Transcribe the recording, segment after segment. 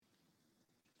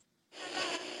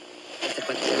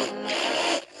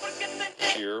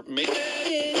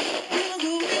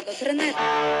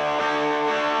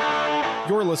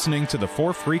You're listening to the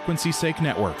For Frequency's Sake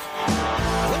Network.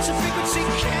 What's a frequency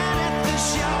can at the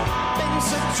shopping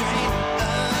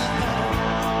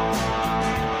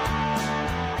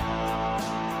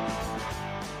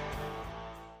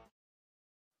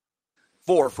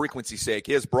For Frequency's Sake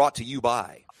is brought to you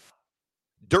by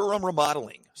Durham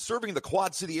Remodeling, serving the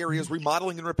Quad City area's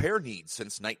remodeling and repair needs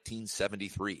since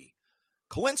 1973.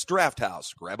 Clint's Draft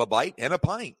House, grab a bite and a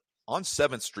pint on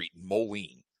 7th Street in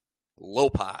Moline.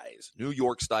 Lopez, New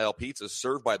York-style pizza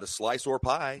served by the Slice or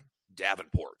Pie,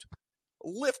 Davenport.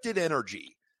 Lifted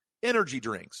Energy, energy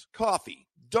drinks, coffee,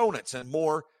 donuts, and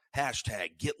more.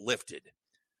 Hashtag Get Lifted.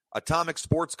 Atomic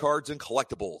Sports Cards and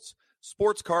Collectibles,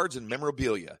 sports cards and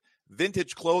memorabilia,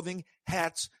 vintage clothing,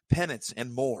 hats, pennants,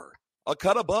 and more. A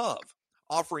Cut Above,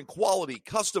 offering quality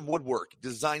custom woodwork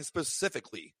designed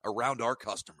specifically around our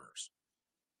customers.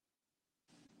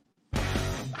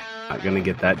 Not going to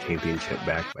get that championship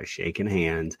back by shaking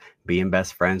hands, being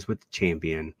best friends with the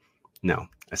champion. No,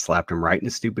 I slapped him right in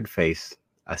the stupid face.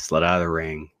 I slid out of the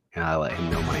ring, and I let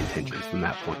him know my intentions from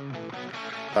that point.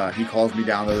 He calls me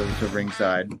down to the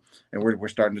ringside, and we're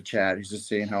starting to chat. He's just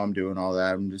saying how I'm doing, all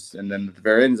that. And then at the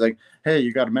very end, he's like, "Hey,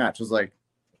 you got a match?" I was like,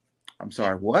 "I'm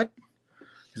sorry, what?"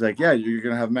 He's like, "Yeah, you're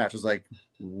gonna have a match." I was like,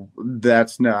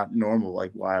 "That's not normal.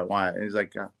 Like, why?" And he's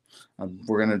like,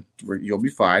 "You'll be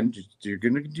fine. You're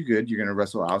gonna do good. You're gonna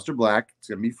wrestle Aleister Black. It's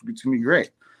gonna be great."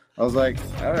 I was like,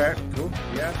 "All right, cool,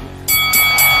 yeah."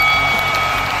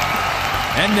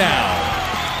 And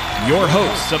now, your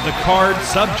hosts of the Card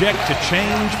Subject to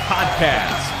Change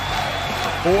podcast,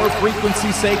 For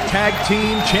Frequency's Sake Tag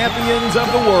Team Champions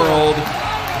of the World,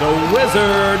 the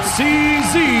Wizard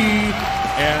CZ,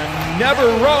 and never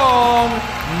wrong,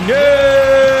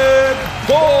 Nick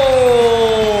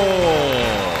Bull.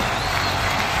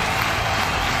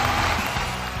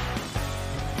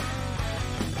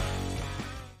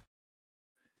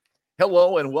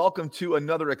 Hello and welcome to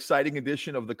another exciting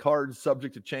edition of the Card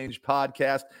Subject to Change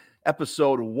podcast,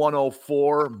 episode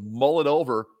 104, Mullet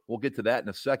Over. We'll get to that in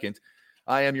a second.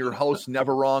 I am your host,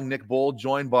 Never Wrong, Nick Bull,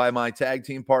 joined by my tag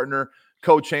team partner,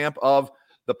 co-champ of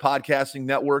the podcasting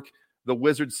network, the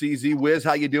Wizard CZ. Wiz,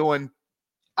 how you doing?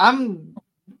 I'm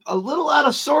a little out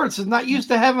of sorts and not used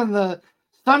to having the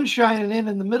sun shining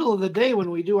in the middle of the day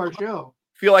when we do our show.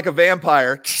 Feel like a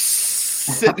vampire.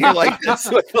 Sitting here like this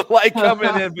with the light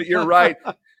coming in, but you're right.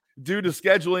 Due to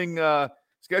scheduling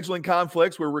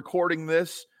conflicts, we're recording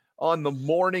this on the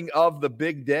morning of the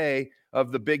big day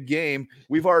of the big game.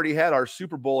 We've already had our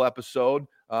Super Bowl episode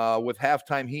with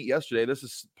halftime heat yesterday. This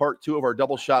is part 2 of our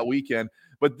double shot weekend,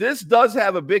 but this does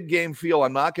have a big game feel.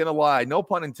 I'm not going to lie. No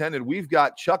pun intended. We've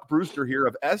got Chuck Brewster here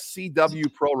of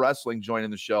SCW Pro Wrestling joining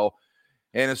the show.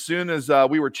 And as soon as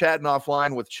we were chatting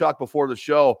offline with Chuck before the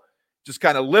show, just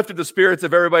kind of lifted the spirits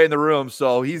of everybody in the room.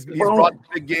 So he's brought the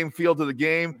big game feel to the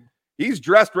game. He's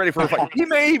dressed ready for a fight. He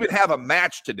may even have a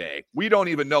match today. We don't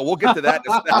even know. We'll get to that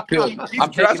in a second.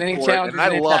 I'm taking any challenges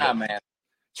I love it. man.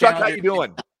 Chuck, how you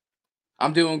doing?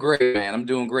 I'm doing great, man. I'm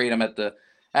doing great. I'm at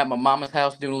my mama's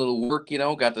house doing a little work,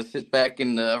 got to sit back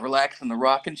and relax in the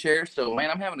rocking chair. So, man,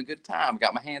 I'm having a good time.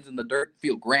 Got my hands in the dirt,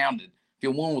 feel grounded,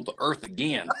 feel one with the earth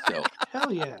again. So,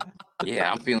 hell yeah.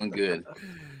 Yeah, I'm feeling good.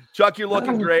 Chuck, you're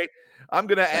looking great. I'm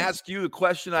going to ask you the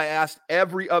question I asked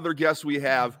every other guest we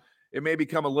have. It may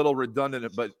become a little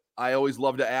redundant, but I always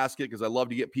love to ask it because I love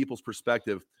to get people's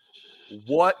perspective.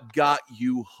 What got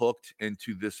you hooked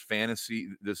into this fantasy,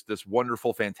 this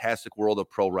wonderful, fantastic world of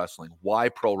pro wrestling? Why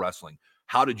pro wrestling?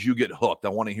 How did you get hooked? I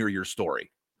want to hear your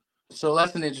story. So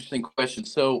that's an interesting question.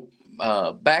 So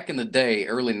back in the day,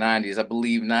 early 90s, I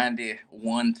believe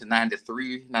 91 to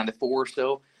 93, 94 or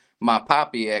so, my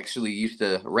poppy actually used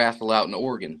to wrestle out in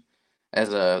Oregon as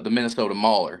the Minnesota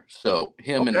Mauler. So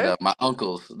him and my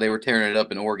uncles, they were tearing it up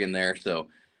in Oregon there. So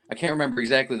I can't remember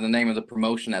exactly the name of the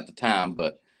promotion at the time,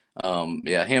 but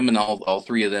him and all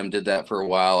 3 of them did that for a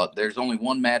while. There's only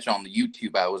one match on the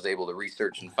YouTube I was able to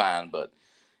research and find, but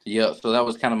yeah, so that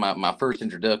was kind of my first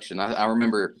introduction. I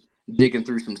remember digging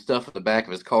through some stuff at the back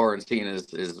of his car and seeing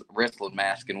his wrestling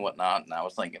mask and whatnot, and I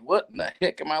was thinking, what in the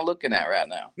heck am I looking at right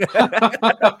now?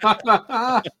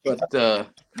 But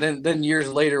then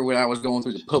years later, when I was going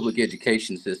through the public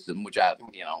education system, which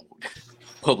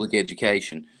public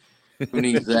education, who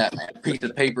needs that, man? A piece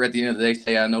of paper at the end of the day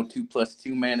say I know 2 +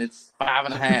 2, man, it's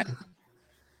 5.5.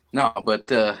 No, but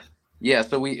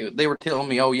so they were telling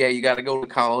me, oh yeah, you got to go to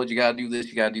college, you got to do this,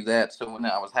 you got to do that. So when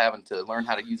I was having to learn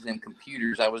how to use them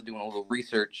computers, I was doing a little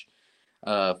research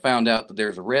found out that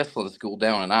there's a wrestling school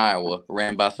down in Iowa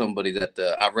ran by somebody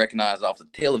that I recognized off the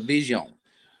television.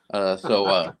 Packed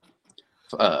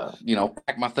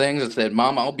my things and said,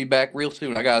 Mom, I'll be back real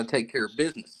soon. I got to take care of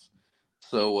business.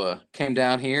 So came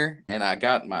down here and I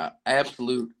got my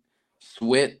absolute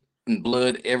sweat and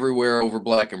blood everywhere over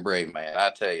Black and Brave, man. I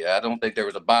tell you, I don't think there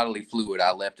was a bodily fluid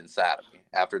I left inside of me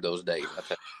after those days.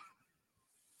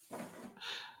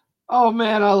 Oh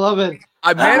man, I love it.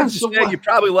 I managed So to say what- you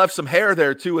probably left some hair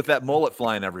there too with that mullet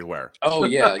flying everywhere. Oh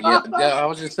yeah. I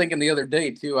was just thinking the other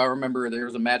day too. I remember there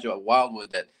was a match at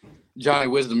Wildwood that Johnny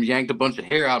Wisdom yanked a bunch of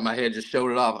hair out of my head, just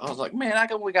showed it off. I was like, man,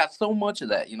 we got so much of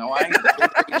that.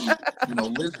 I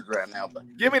ain't lizard right now, but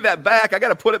Give me that back. I got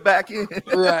to put it back in.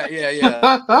 right,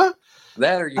 yeah.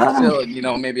 That or you can sell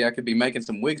it. Maybe I could be making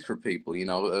some wigs for people.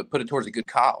 Put it towards a good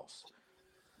cause.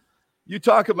 You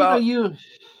talk about. you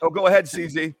Oh, go ahead,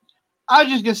 CZ. I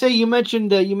was just gonna say you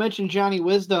mentioned Johnny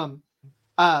Wisdom.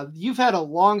 You've had a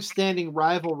long-standing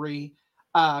rivalry.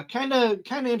 Kind of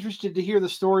interested to hear the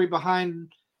story behind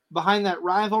that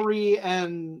rivalry,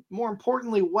 and more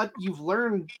importantly, what you've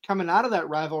learned coming out of that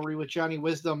rivalry with Johnny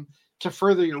Wisdom to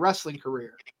further your wrestling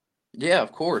career. Yeah,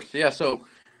 of course. Yeah, so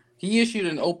he issued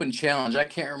an open challenge. I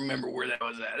can't remember where that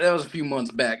was at. That was a few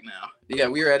months back now. Yeah,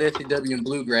 we were at SCW in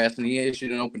Bluegrass, and he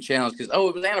issued an open challenge because,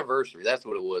 it was anniversary. That's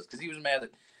what it was, because he was mad that,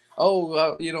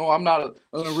 I'm not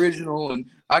an original, and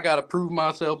I got to prove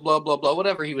myself, blah, blah, blah,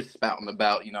 whatever he was spouting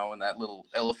about, in that little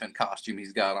elephant costume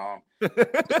he's got on.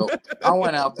 So I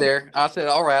went out there. I said,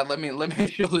 all right, let me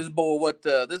show this boy what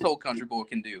this old country boy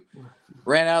can do.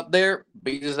 Ran out there,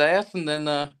 beat his ass, and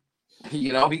then, he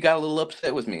got a little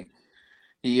upset with me.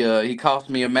 He cost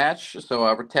me a match, so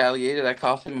I retaliated. I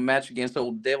cost him a match against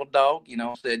old Devil Dog,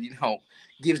 said,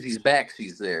 gives these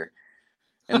backsies there.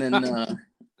 And then,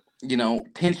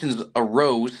 tensions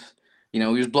arose. He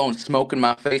was blowing smoke in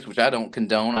my face, which I don't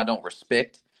condone. I don't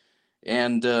respect.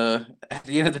 And at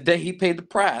the end of the day, he paid the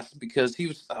price because he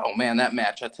was, oh man, that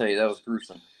match, I tell you, that was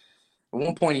gruesome. At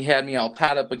one point, he had me all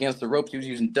tied up against the ropes. He was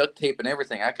using duct tape and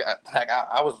everything.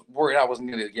 I was worried I wasn't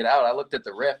going to get out. I looked at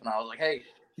the ref and I was like, hey,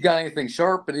 you got anything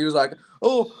sharp? And he was like,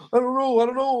 oh, I don't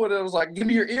know. And I was like, give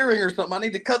me your earring or something. I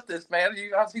need to cut this, man.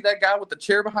 I see that guy with the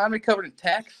chair behind me covered in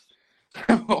tacks.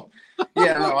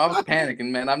 Yeah, no, I was panicking,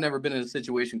 man. I've never been in a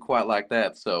situation quite like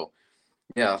that. So,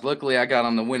 yeah, luckily I got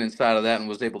on the winning side of that and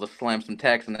was able to slam some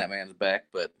tacks in that man's back.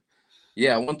 But,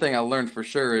 yeah, one thing I learned for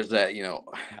sure is that,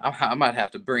 I might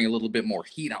have to bring a little bit more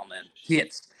heat on them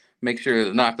hits. Make sure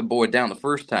to knock the boy down the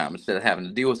first time instead of having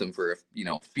to deal with him for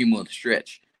a few months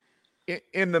stretch.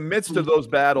 In the midst of those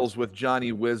battles with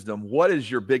Johnny Wisdom, what is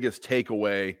your biggest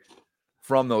takeaway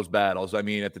from those battles? I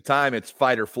mean, at the time, it's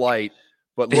fight or flight.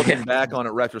 But looking back on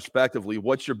it retrospectively,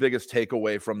 what's your biggest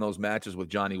takeaway from those matches with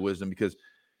Johnny Wisdom? Because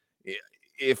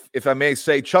if I may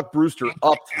say, Chuck Brewster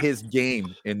upped his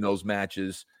game in those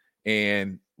matches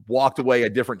and walked away a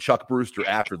different Chuck Brewster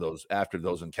after those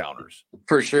encounters.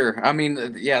 For sure. I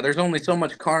mean, yeah, there's only so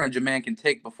much carnage a man can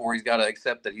take before he's got to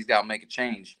accept that he's got to make a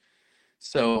change.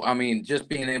 So, I mean, just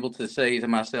being able to say to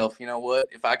myself, you know what,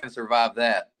 if I can survive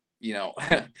that,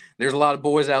 there's a lot of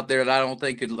boys out there that I don't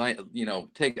think could,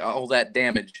 take all that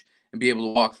damage and be able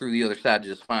to walk through the other side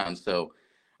just fine. So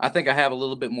I think I have a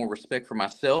little bit more respect for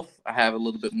myself. I have a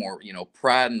little bit more,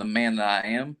 pride in the man that I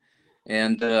am.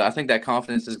 And I think that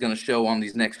confidence is going to show on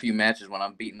these next few matches when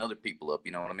I'm beating other people up.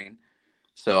 You know what I mean?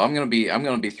 So I'm going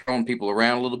to be throwing people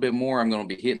around a little bit more. I'm going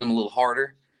to be hitting them a little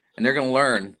harder, and they're going to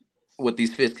learn what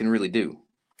these fists can really do.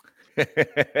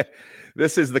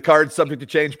 This is the Card Subject to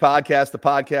Change podcast,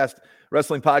 the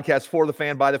wrestling podcast for the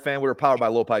fan, by the fan. We are powered by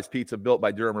Lopez Pizza, built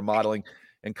by Durham Remodeling,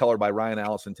 and colored by Ryan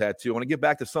Allison Tattoo. I want to get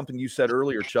back to something you said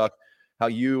earlier, Chuck, how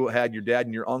you had your dad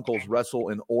and your uncles wrestle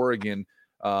in Oregon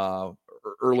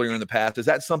earlier in the past. Is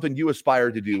that something you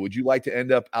aspire to do? Would you like to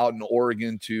end up out in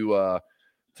Oregon to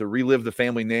relive the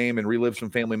family name and relive some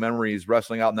family memories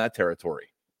wrestling out in that territory?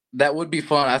 That would be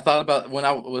fun. I thought about when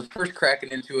I was first cracking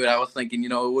into it, I was thinking,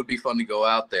 it would be fun to go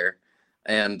out there.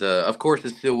 And, of course,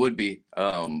 it still would be.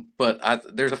 But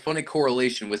there's a funny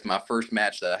correlation with my first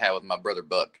match that I had with my brother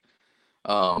Buck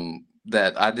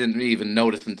that I didn't even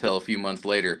notice until a few months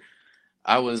later.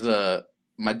 I was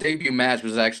my debut match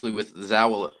was actually with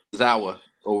Zawa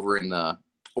over in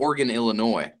Oregon,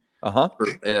 Illinois.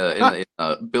 In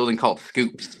a building called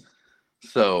Scoops.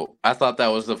 So I thought that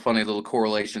was a funny little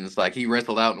correlation. It's like he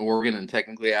wrestled out in Oregon, and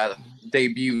technically I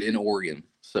debuted in Oregon.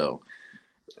 So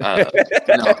I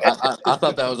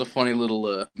thought that was a funny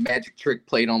little magic trick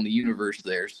played on the universe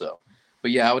there. So,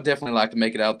 but yeah, I would definitely like to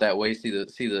make it out that way, see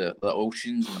the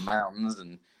oceans and the mountains,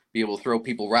 and be able to throw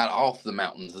people right off the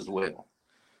mountains as well.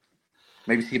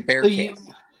 Maybe see a bear camp.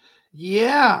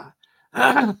 Yeah.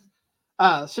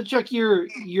 So Chuck, you're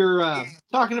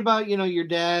talking about your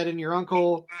dad and your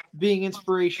uncle being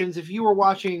inspirations. If you were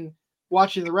watching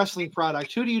the wrestling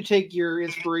product, who do you take your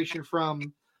inspiration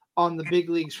from on the big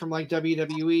leagues from like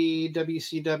WWE,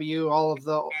 WCW, all of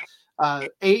the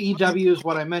AEW is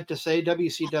what I meant to say.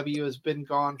 WCW has been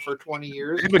gone for 20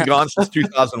 years. They've been gone since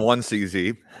 2001,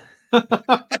 CZ.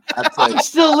 I'm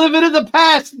still living in the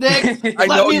past, Nick. I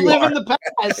Let know me you live are. in the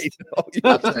past.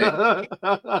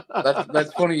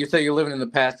 That's funny you say you're living in the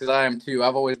past because I am too.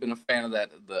 I've always been a fan of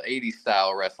the '80s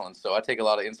style wrestling, so I take a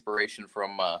lot of inspiration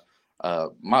from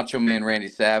Macho Man Randy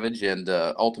Savage and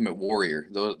Ultimate Warrior.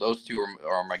 Those two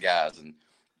are my guys, and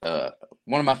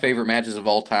one of my favorite matches of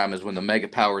all time is when the Mega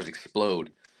Powers explode.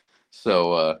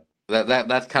 So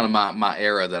that's kind of my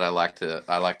era that I like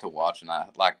to watch and I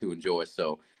like to enjoy.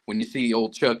 So when you see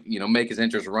old Chuck, make his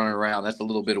entrance running around, that's a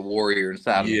little bit of Warrior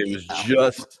inside of It me. was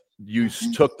just you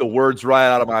took the words right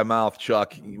out of my mouth,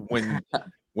 Chuck.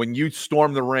 When you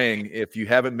storm the ring, if you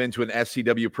haven't been to an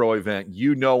SCW Pro event,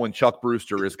 when Chuck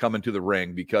Brewster is coming to the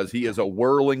ring because he is a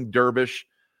whirling dervish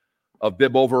of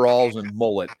bib overalls and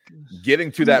mullet,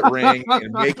 getting to that ring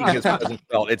and making his presence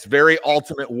felt. It's very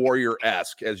Ultimate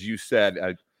Warrior-esque, as you said.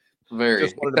 Very.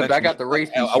 Just wanted to mention, I got the race.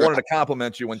 I wanted to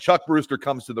compliment you. When Chuck Brewster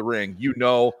comes to the ring,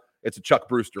 it's a Chuck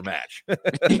Brewster match.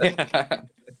 Yeah.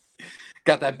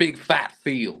 Got that big fat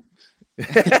feel.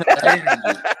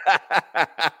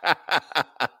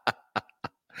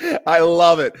 I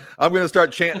love it. I'm going to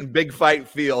start chanting "Big Fight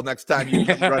Feel" next time you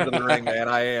run to the ring, man.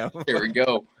 I am. There we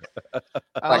go.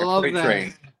 I Like love a freight that.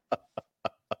 train.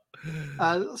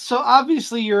 So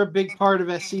obviously you're a big part of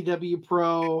SCW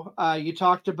Pro. You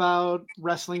talked about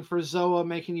wrestling for Zoa,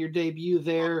 making your debut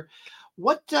there.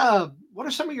 What are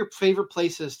some of your favorite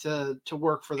places to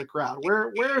work for the crowd? Where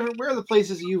are the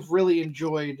places you've really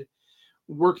enjoyed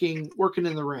working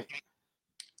in the ring?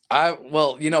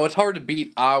 It's hard to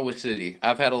beat Iowa City.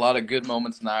 I've had a lot of good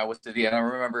moments in Iowa City, and I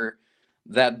remember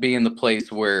that being the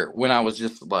place where when I was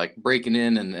just like breaking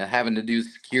in and having to do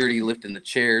security, lifting the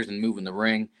chairs and moving the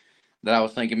ring, that I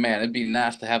was thinking, man, it'd be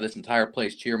nice to have this entire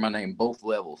place cheer my name both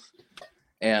levels.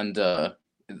 And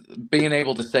being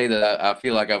able to say that I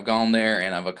feel like I've gone there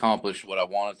and I've accomplished what I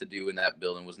wanted to do in that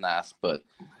building was nice. But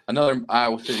another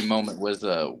Iowa City moment was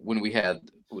when we had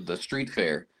the street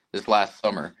fair this last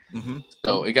summer. Mm-hmm.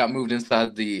 So it got moved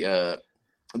inside the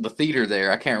theater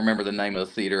there. I can't remember the name of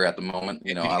the theater at the moment.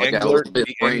 The I got a Engler, little bit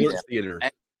the brain Engler damage. Theater.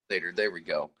 Theater. There we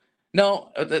go.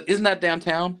 No, isn't that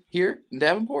downtown here in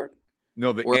Davenport?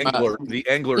 No, the Or Engler. The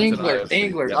Engler's in Iowa City.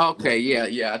 Engler. Yep. Okay,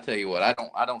 yeah. I tell you what,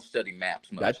 I don't study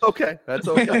maps much. That's okay. That's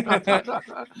okay.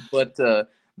 But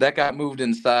that got moved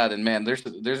inside, and man,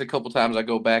 there's a couple times I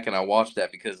go back and I watch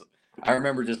that because I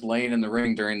remember just laying in the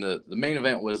ring during the main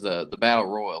event was the Battle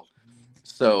Royal.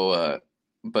 So,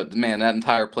 but man, that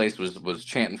entire place was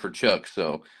chanting for Chuck.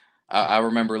 So I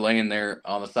remember laying there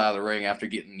on the side of the ring after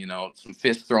getting some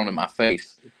fists thrown in my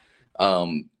face.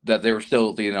 That they were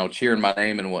still cheering my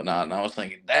name and whatnot, and I was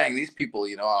thinking, dang, these people,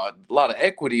 a lot of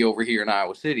equity over here in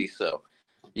Iowa City. So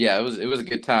yeah, it was a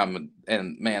good time,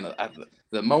 and man,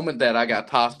 the moment that I got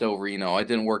tossed over, it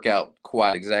didn't work out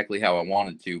quite exactly how I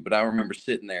wanted to, but I remember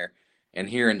sitting there and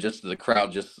hearing just the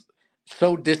crowd just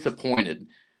so disappointed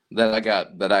that I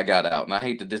got out, and I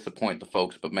hate to disappoint the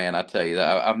folks, but man, I tell you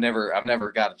that I've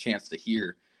never got a chance to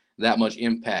hear that much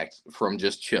impact from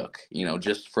just Chuck,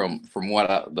 just from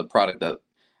what the product that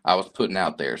I was putting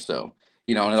out there. So,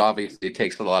 and it obviously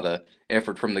takes a lot of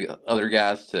effort from the other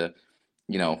guys to,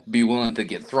 be willing to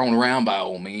get thrown around by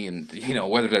old me and,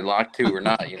 whether they like to or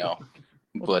not,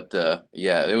 but,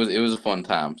 yeah, it was a fun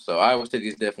time. So Iowa City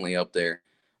is definitely up there.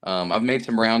 I've made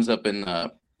some rounds up in,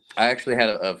 I actually had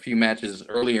a few matches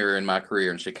earlier in my career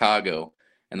in Chicago,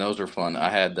 and those were fun. I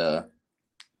had a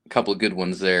couple of good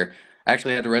ones there. I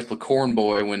actually had to wrestle Corn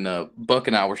Boy when Buck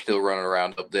and I were still running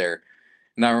around up there,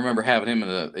 and I remember having him in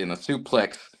a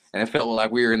suplex, and it felt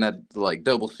like we were in that like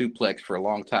double suplex for a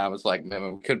long time. It's like, man,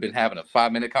 we could have been having a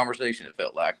 5-minute conversation. It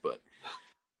felt like, but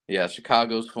yeah,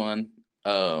 Chicago's fun.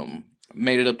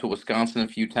 Made it up to Wisconsin a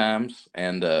few times,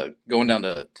 and going down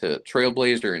to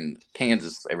Trailblazer in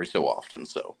Kansas every so often.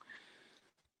 So,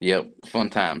 yep,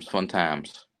 fun times.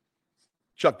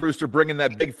 Chuck Brewster bringing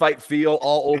that big fight feel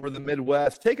all over the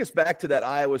Midwest. Take us back to that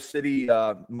Iowa City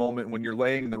moment when you're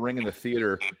laying in the ring in the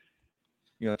theater.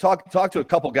 Talk to a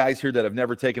couple guys here that have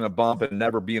never taken a bump and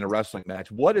never been in a wrestling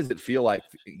match. What does it feel like,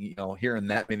 hearing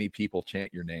that many people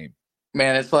chant your name?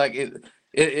 Man, it's like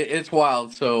it's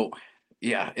wild. So,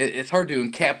 yeah, it's hard to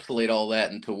encapsulate all that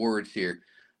into words here,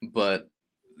 but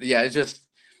yeah, it's just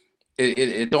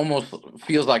it almost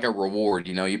feels like a reward.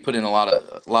 You put in a lot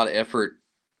of effort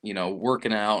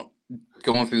working out,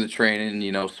 going through the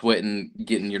training, sweating,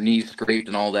 getting your knees scraped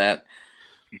and all that.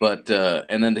 But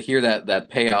and then to hear that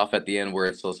payoff at the end where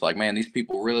it's just like, man, these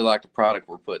people really like the product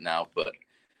we're putting out, but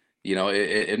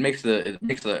it makes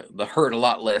the hurt a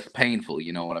lot less painful,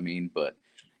 you know what I mean? But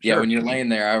yeah, Sure. when you're laying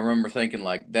there, I remember thinking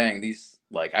like, dang, these,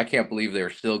 like, I can't believe they're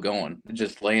still going,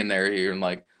 just laying there here and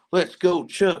like, let's go,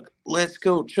 Chuck, let's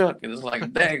go, Chuck. And it's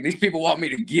like, dang, these people want me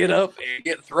to get up and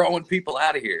get throwing people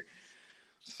out of here.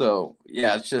 So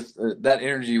yeah, it's just that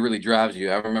energy really drives you.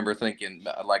 I remember thinking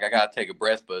like, I gotta take a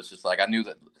breath, but it's just like I knew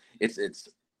that it's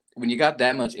when you got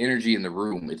that much energy in the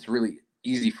room, it's really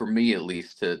easy for me at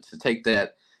least to take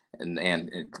that and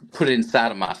put it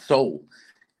inside of my soul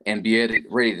and be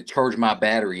ready to charge my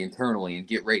battery internally and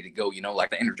get ready to go. Like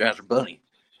the Energizer Bunny.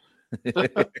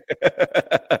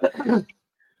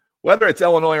 Whether it's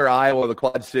Illinois or Iowa, the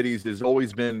Quad Cities has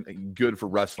always been good for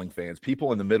wrestling fans.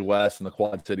 People in the Midwest and the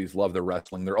Quad Cities love their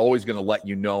wrestling. They're always going to let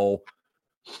you know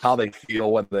how they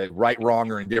feel, whether they're right,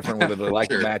 wrong, or indifferent, whether they like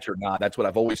the match or not. That's what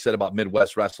I've always said about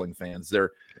Midwest wrestling fans. They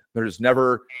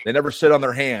never sit on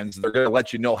their hands. They're going to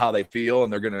let you know how they feel,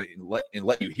 and they're going to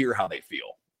let you hear how they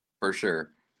feel. For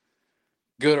sure.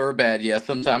 Good or bad, yeah.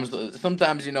 Sometimes it's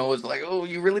like, oh,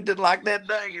 you really did like that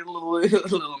dang, a little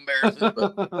embarrassing,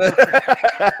 but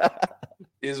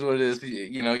is what it is.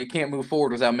 You can't move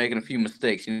forward without making a few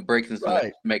mistakes. Breaking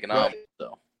something, making off.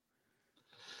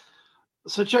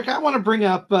 So Chuck, I want to bring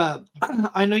up.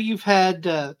 I know you've had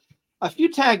a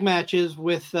few tag matches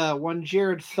with one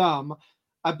Jared Thumb.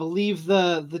 I believe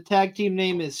the tag team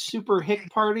name is Super Hick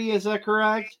Party. Is that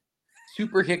correct?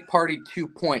 Super Hick Party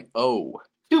 2.0.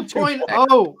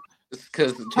 2.0.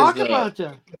 Talk about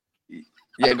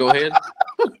yeah, go ahead.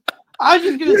 I was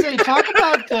just gonna say, talk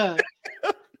about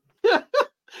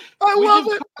I love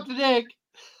it. Nick.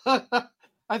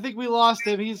 I think we lost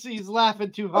him. He's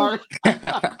laughing too hard.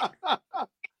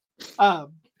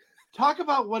 Talk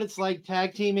about what it's like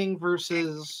tag teaming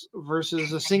versus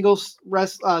a singles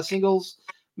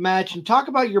match, and talk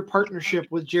about your partnership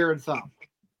with Jared Thumb.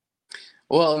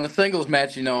 Well, in the singles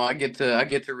match, I get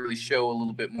to really show a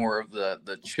little bit more of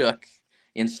the Chuck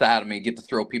inside of me, get to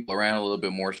throw people around a little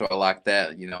bit more. So I like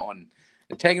that, and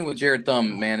tagging with Jared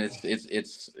Thumb, man,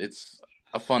 it's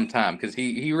a fun time because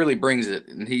he really brings it,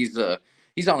 and he's on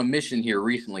a mission here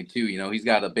recently too. He's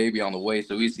got a baby on the way,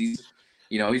 so he's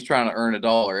trying to earn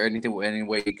 $1 any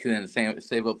way he can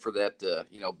save up for that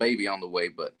baby on the way,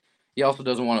 but he also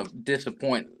doesn't want to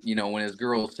disappoint, when his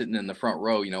girl's sitting in the front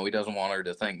row. He doesn't want her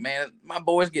to think, man, my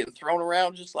boy's getting thrown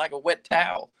around just like a wet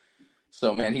towel.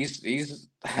 So, man, he's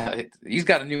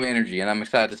got a new energy, and I'm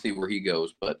excited to see where he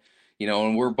goes. But,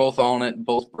 and we're both on it,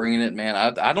 both bringing it, man.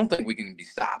 I don't think we can be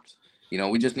stopped.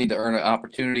 We just need to earn an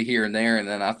opportunity here and there, and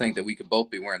then I think that we could both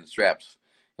be wearing the straps.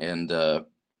 And the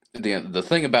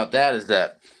thing about that is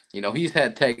that, he's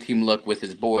had tag team luck with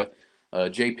his boy,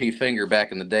 JP Finger,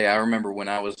 back in the day. I remember when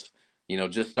I was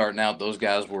just starting out, those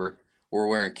guys were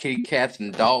wearing kitty cats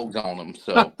and dogs on them.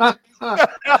 So,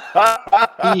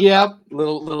 yep,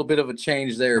 little bit of a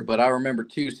change there. But I remember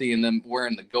too seeing them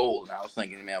wearing the gold, and I was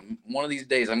thinking, man, one of these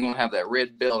days I'm going to have that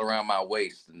red belt around my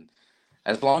waist. And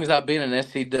as long as I've been an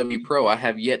SCW pro, I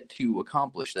have yet to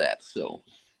accomplish that. So,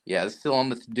 yeah, it's still on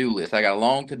the to-do list. I got a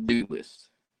long to-do list.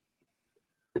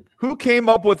 Who came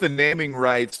up with the naming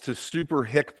rights to Super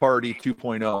Hick Party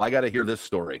 2.0? I got to hear this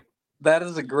story. That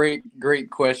is a great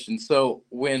question. So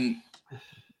when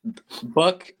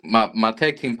Buck, my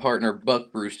tag team partner,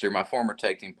 Buck Brewster, my former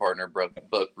tag team partner,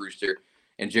 Buck Brewster,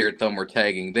 and Jared Thumb were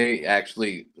tagging, they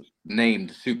actually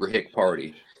named Super Hick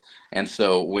Party. And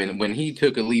so when he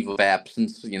took a leave of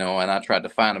absence, and I tried to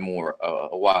find him more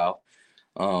a while,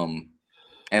 and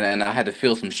I had to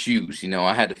fill some shoes,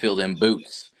 I had to fill them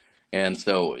boots. And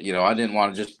so, I didn't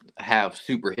want to just have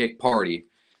Super Hick Party.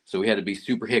 So we had to be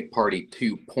Super Hick Party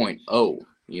 2.0.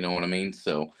 You know what I mean?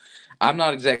 So I'm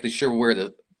not exactly sure where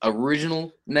the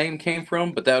original name came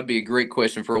from, but that would be a great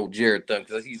question for old Jared Thumb,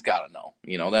 because he's got to know.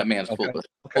 That man's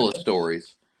full of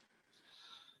stories.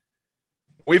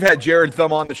 We've had Jared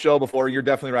Thumb on the show before. You're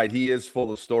definitely right. He is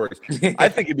full of stories. I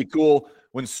think it'd be cool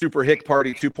when Super Hick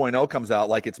Party 2.0 comes out,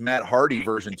 like it's Matt Hardy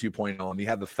version 2.0, and you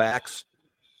have the facts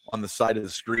on the side of the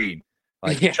screen.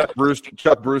 Like Chuck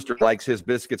Brewster likes his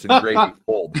biscuits and gravy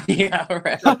cold. Yeah,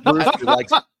 right.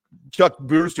 Chuck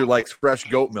Brewster likes fresh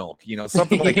goat milk.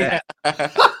 Something like that.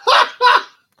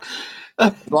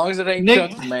 As long as it ain't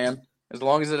chunky, man. As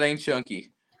long as it ain't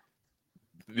chunky.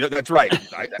 Yeah, that's right.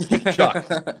 Chuck.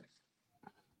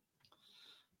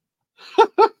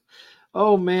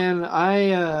 Oh man,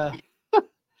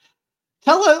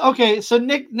 okay, so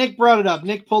Nick brought it up.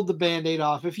 Nick pulled the Band-Aid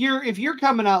off. If you're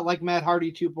coming out like Matt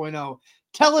Hardy 2.0,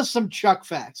 tell us some Chuck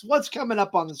facts. What's coming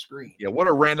up on the screen? Yeah, what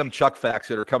are random Chuck facts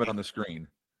that are coming on the screen?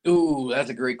 Ooh, that's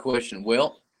a great question.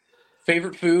 Well,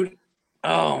 favorite food?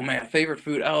 Oh man, favorite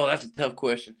food. Oh, that's a tough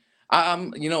question.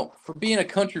 I'm, for being a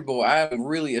country boy, I'm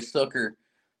really a sucker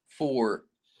for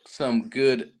some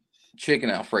good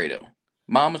chicken Alfredo.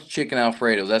 Mama's chicken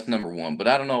Alfredo, that's number one. But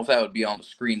I don't know if that would be on the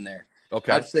screen there.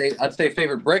 Okay. I'd say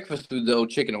favorite breakfast food though,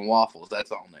 chicken and waffles.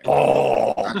 That's on there.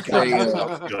 Oh, I'd say, that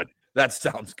sounds good. That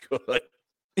sounds good.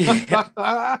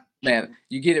 Man,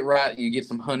 you get it right. You get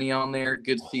some honey on there,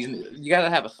 good season. You got to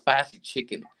have a spicy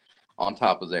chicken on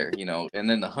top of there, and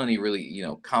then the honey really,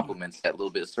 complements that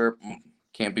little bit of syrup.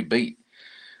 Can't be beat.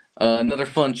 Another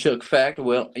fun Chuck fact.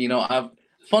 Well, I've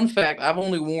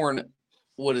only worn,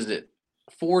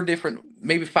 4 different,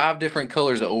 maybe 5 different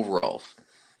colors of overalls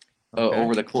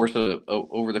over the course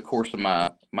of my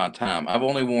time. I've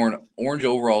only worn orange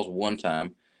overalls one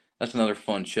time. That's another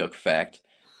fun Chuck fact.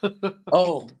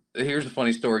 Oh, here's a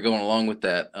funny story going along with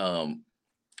that.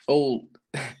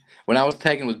 When I was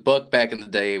tagging with Buck back in the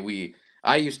day,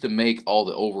 I used to make all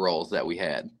the overalls that we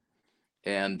had,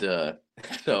 and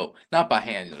so not by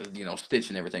hand,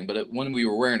 stitching everything, but when we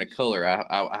were wearing a color,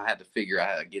 I had to figure out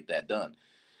how to get that done,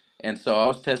 and so I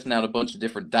was testing out a bunch of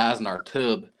different dyes in our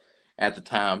tub at the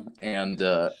time, and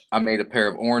I made a pair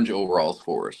of orange overalls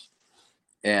for us,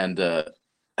 and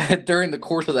during the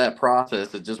course of that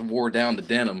process, it just wore down the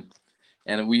denim.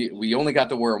 And we only got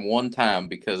to wear them one time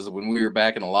because when we were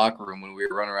back in the locker room, when we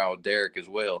were running around with Derek as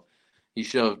well, he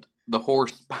shoved the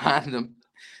horse behind him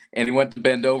and he went to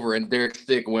bend over and Derek's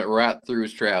stick went right through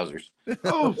his trousers.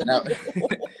 Oh.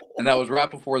 And that was right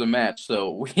before the match.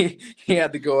 So he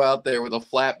had to go out there with a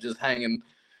flap just hanging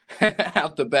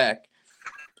out the back.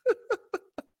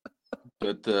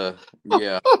 But,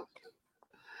 yeah.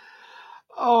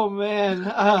 Oh,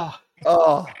 man.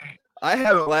 Oh. I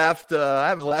haven't laughed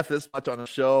this much on a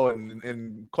show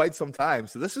in quite some time.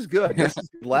 So this is good.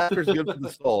 Laughter is good for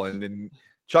the soul. And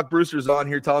Chuck Brewster's on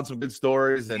here telling some good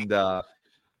stories. And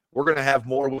we're gonna have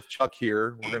more with Chuck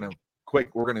here. We're gonna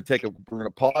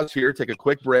pause here, take a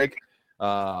quick break.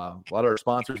 A lot of our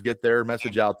sponsors get their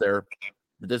message out there.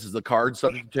 This is the Card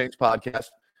Subject to Change podcast,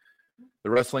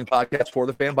 the wrestling podcast for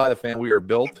the fan by the fan.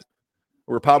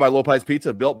 We're powered by Lopez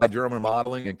Pizza, built by Durham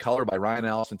Remodeling, and colored by Ryan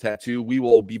Allison Tattoo. We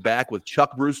will be back with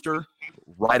Chuck Brewster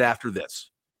right after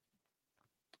this.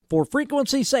 For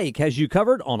frequency's sake, has you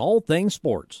covered on all things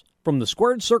sports. From the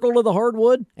squared circle to the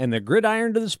hardwood and the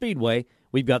gridiron to the speedway,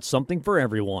 we've got something for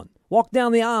everyone. Walk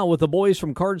down the aisle with the boys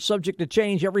from Card Subject to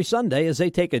Change every Sunday as they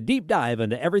take a deep dive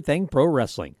into everything pro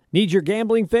wrestling. Need your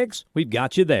gambling fix? We've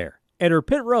got you there. Enter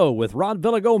Pit Row with Rod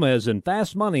Villagomez and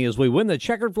Fast Money as we win the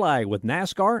checkered flag with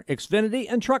NASCAR, Xfinity,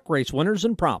 and truck race winners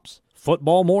and props.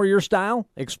 Football more your style?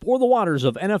 Explore the waters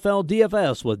of NFL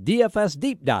DFS with DFS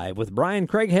Deep Dive with Brian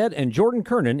Craighead and Jordan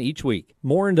Kernan each week.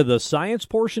 More into the science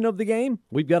portion of the game?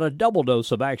 We've got a double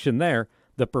dose of action there.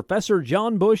 The Professor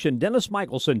John Bush and Dennis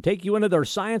Michelson take you into their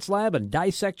science lab and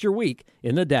dissect your week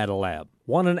in the data lab.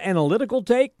 Want an analytical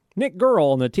take? Nick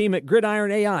Gurl and the team at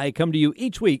Gridiron AI come to you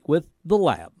each week with The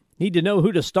Lab. Need to know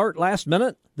who to start last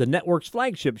minute? The network's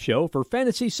flagship show, For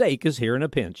Fantasy's Sake, is here in a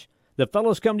pinch. The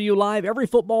fellows come to you live every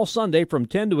football Sunday from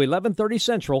 10 to 11:30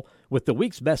 Central with the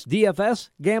week's best DFS,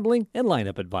 gambling, and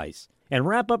lineup advice. And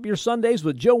wrap up your Sundays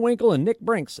with Joe Winkle and Nick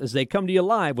Brinks as they come to you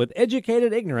live with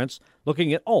educated ignorance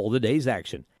looking at all the day's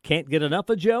action. Can't get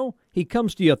enough of Joe? He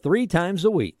comes to you 3 times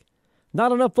a week.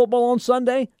 Not enough football on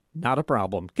Sunday? Not a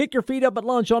problem. Kick your feet up at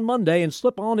lunch on Monday and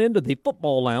slip on into the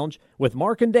football lounge with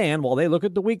Mark and Dan while they look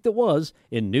at the week that was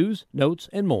in news, notes,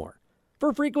 and more.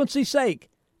 For frequency's sake,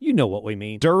 you know what we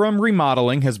mean. Durham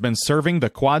Remodeling has been serving the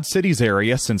Quad Cities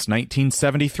area since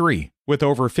 1973. With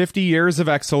over 50 years of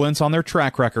excellence on their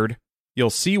track record, you'll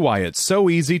see why it's so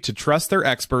easy to trust their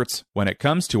experts when it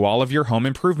comes to all of your home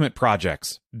improvement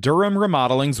projects. Durham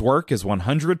Remodeling's work is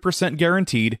 100%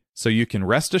 guaranteed, so you can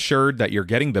rest assured that you're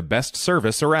getting the best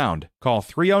service around. Call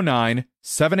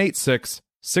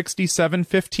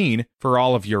 309-786-6715 for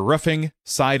all of your roofing,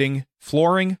 siding,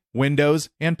 flooring, windows,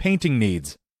 and painting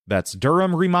needs. That's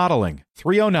Durham Remodeling,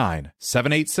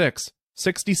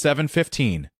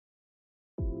 309-786-6715.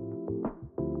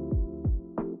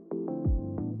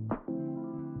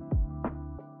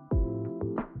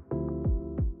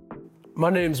 My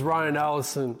name's Ryan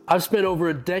Allison. I've spent over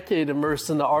a decade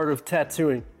immersed in the art of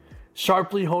tattooing.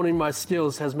 Sharply honing my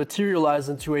skills has materialized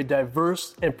into a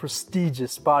diverse and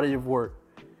prestigious body of work.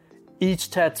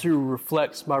 Each tattoo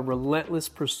reflects my relentless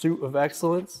pursuit of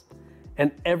excellence,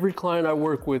 and every client I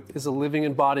work with is a living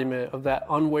embodiment of that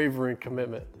unwavering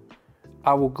commitment.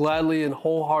 I will gladly and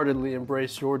wholeheartedly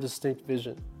embrace your distinct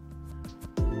vision.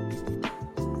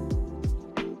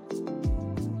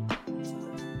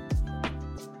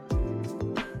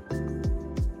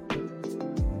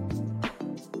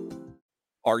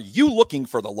 Are you looking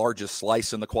for the largest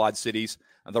slice in the Quad Cities?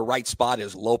 The right spot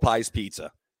is Lopez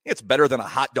Pizza. It's better than a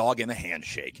hot dog and a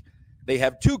handshake. They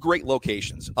have 2 great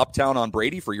locations, uptown on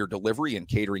Brady for your delivery and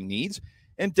catering needs,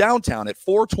 and downtown at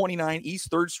 429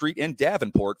 East 3rd Street in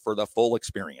Davenport for the full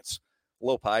experience.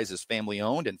 Lopez is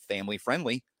family-owned and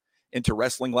family-friendly. Into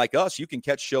wrestling like us, you can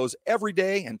catch shows every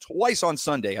day and twice on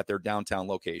Sunday at their downtown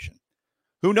location.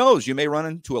 Who knows, you may run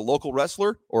into a local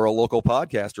wrestler or a local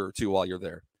podcaster or two while you're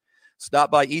there.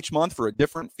 Stop by each month for a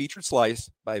different featured slice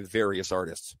by various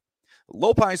artists.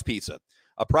 Lopez Pizza,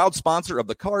 a proud sponsor of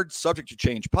the Card Subject to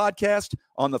Change podcast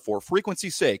on the For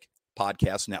Frequency's Sake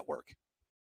podcast network.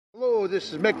 Hello,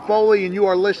 this is Mick Foley, and you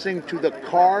are listening to the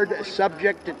Card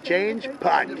Subject to Change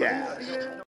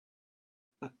podcast.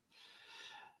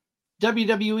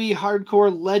 WWE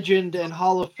hardcore legend and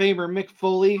Hall of Famer Mick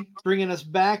Foley bringing us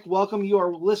back. Welcome. You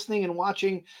are listening and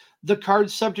watching the Card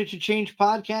Subject to Change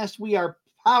podcast. We are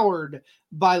powered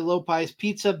by Lopez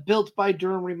Pizza, built by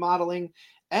Durham Remodeling,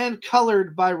 and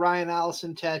colored by Ryan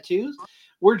Allison Tattoos.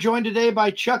 We're joined today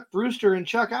by Chuck Brewster. And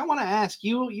Chuck, I want to ask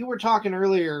you, you were talking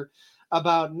earlier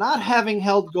about not having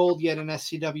held gold yet in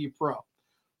SCW Pro.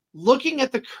 Looking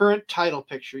at the current title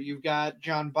picture, you've got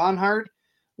John Bonhart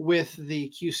with the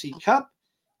QC Cup.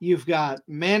 You've got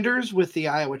Manders with the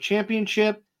Iowa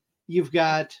Championship. You've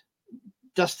got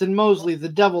Dustin Mosley, the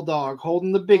Devil Dog,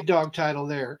 holding the big dog title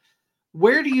there.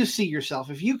 Where do you see yourself?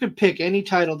 If you could pick any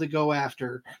title to go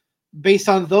after based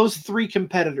on those 3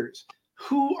 competitors,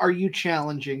 who are you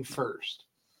challenging first?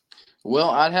 Well,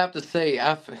 I'd have to say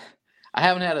I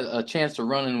haven't had a chance to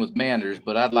run in with Manders,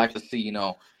 but I'd like to see,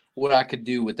 what I could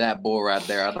do with that boy right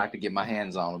there. I'd like to get my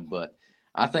hands on him. But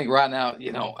I think right now,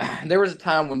 there was a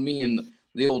time when me and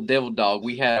the old Devil Dog,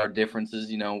 we had our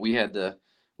differences. We had to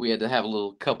have a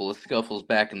little couple of scuffles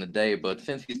back in the day. But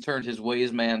since he's turned his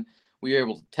ways, man, we were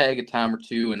able to tag a time or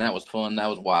two, and that was fun. That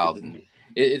was wild. And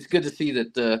it's good to see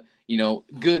that,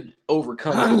 good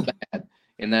overcomes bad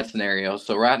in that scenario.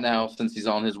 So right now, since he's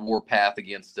on his war path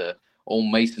against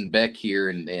old Mason Beck here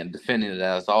and defending it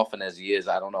as often as he is,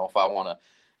 I don't know if I want to,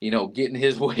 get in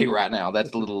his way right now.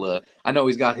 That's a little, I know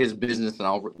he's got his business, and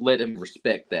I'll let him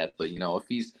respect that. But, if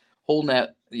he's holding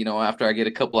that, after I get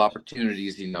a couple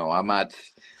opportunities, I might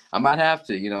have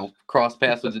to, cross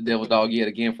paths with the Devil Dog yet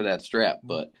again for that strap.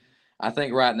 But I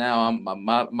think right now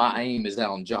my aim is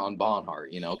out on John Bonhart,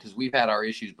 because we've had our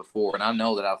issues before, and I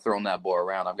know that I've thrown that boy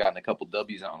around. I've gotten a couple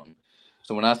W's on him.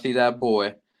 So when I see that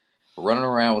boy running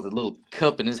around with a little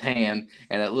cup in his hand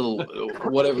and that little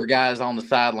whatever guy's on the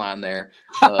sideline there,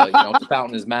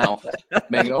 spouting his mouth,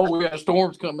 making, oh, we got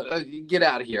storms coming. Get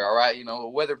out of here, all right?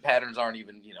 Weather patterns aren't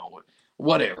even,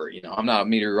 whatever. I'm not a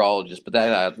meteorologist, but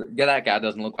that guy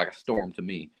doesn't look like a storm to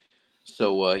me.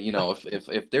 So,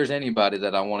 if there's anybody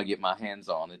that I want to get my hands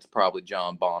on, it's probably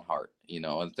John Bonhart,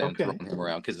 and throwing him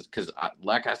around. Because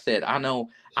like I said, I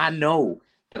know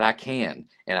that I can,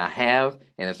 and I have,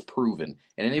 and it's proven.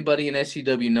 And anybody in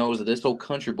SCW knows that this old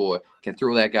country boy can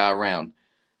throw that guy around.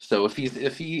 So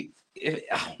it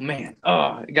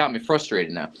got me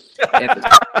frustrated now.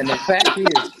 And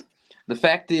the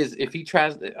fact is, if he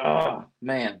tries to,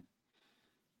 my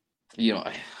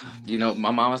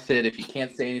mama said, if you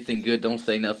can't say anything good, don't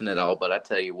say nothing at all. But I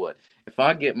tell you what, if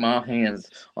I get my hands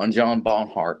on John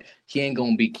Bonhart, he ain't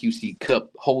going to be QC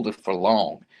Cup holder for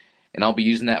long. And I'll be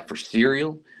using that for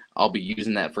cereal. I'll be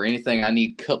using that for anything I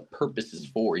need cup purposes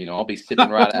for. I'll be sipping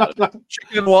right out of it.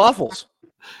 Chicken and waffles.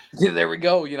 Yeah, there we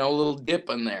go. A little dip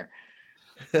in there.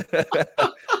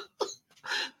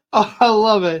 Oh, I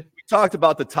love it. We talked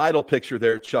about the title picture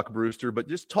there, Chuck Brewster, but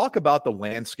just talk about the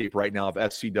landscape right now of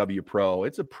SCW Pro.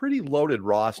 It's a pretty loaded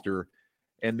roster.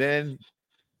 And then,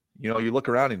 you look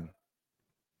around and,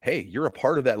 hey, you're a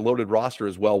part of that loaded roster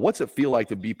as well. What's it feel like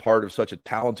to be part of such a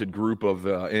talented group of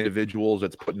individuals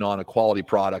that's putting on a quality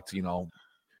product,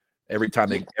 every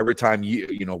time you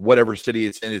whatever city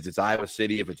it's in, if it's Iowa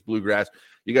City, if it's Bluegrass,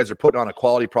 you guys are putting on a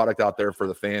quality product out there for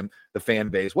the fan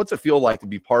base. What's it feel like to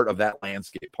be part of that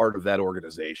landscape, part of that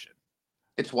organization?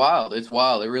 It's wild. It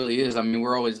really is. I mean,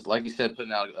 we're always, like you said,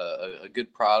 putting out a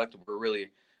good product. We're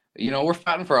really, we're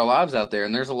fighting for our lives out there.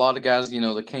 And there's a lot of guys,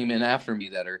 that came in after me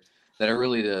that are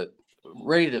really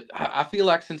ready to. I feel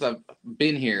like since I've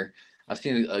been here, I've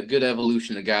seen a good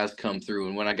evolution of guys come through.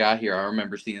 And when I got here, I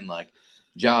remember seeing like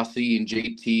Jossie and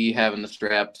JT having the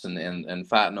straps and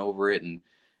fighting over it. And,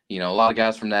 a lot of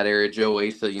guys from that area, Joe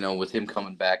Asa, with him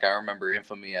coming back, I remember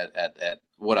Infamy at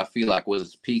what I feel like was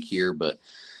his peak here. But,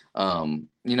 so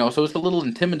it's a little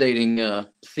intimidating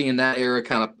seeing that era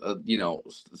kind of,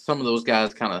 some of those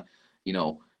guys kind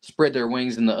of, spread their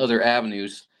wings in the other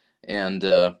avenues. And,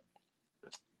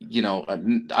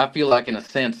 I feel like in a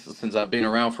sense, since I've been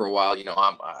around for a while,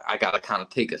 I got to kind of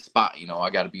take a spot. I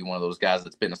got to be one of those guys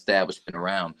that's been established, been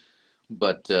around.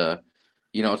 But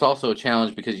it's also a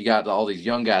challenge because you got all these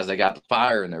young guys that got the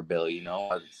fire in their belly.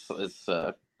 It's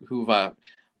who have I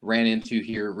ran into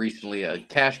here recently?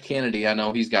 Cash Kennedy. I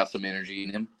know he's got some energy in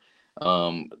him.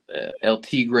 El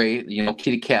Tigre,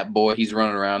 Kitty Cat Boy, he's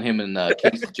running around. Him and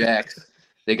Casey Jacks,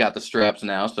 they got the straps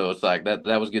now, so it's like that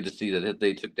was good to see that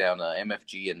they took down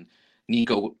MFG and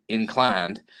Nico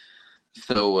Inclined.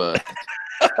 So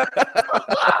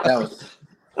that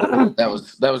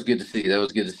was good to see. That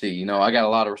was good to see. I got a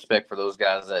lot of respect for those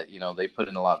guys that they put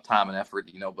in a lot of time and effort.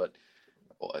 But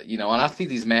and I see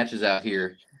these matches out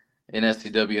here in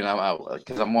SCW, and I'm out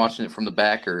because I'm watching it from the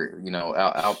back or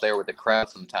out there with the crowd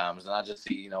sometimes, and I just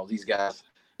see these guys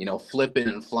flipping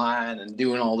and flying and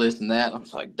doing all this and that. I'm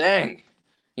just like, dang,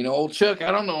 old Chuck,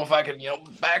 I don't know if I could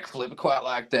backflip quite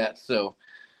like that. So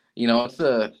it's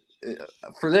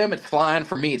for them it's flying,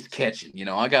 for me it's catching.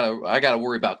 I gotta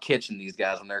worry about catching these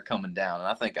guys when they're coming down, and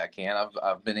I think I can.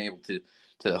 I've been able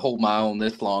to hold my own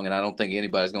this long, and I don't think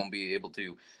anybody's gonna be able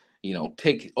to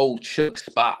take old Chuck's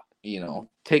spot.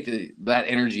 Take that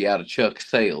energy out of Chuck's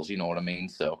sails. You know what I mean?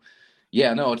 So,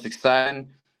 yeah, no, it's exciting.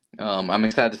 I'm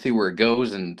excited to see where it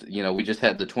goes. And, we just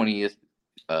had the 20th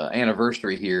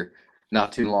anniversary here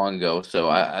not too long ago. So,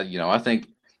 I think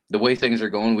the way things are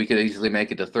going, we could easily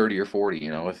make it to 30 or 40,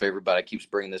 if everybody keeps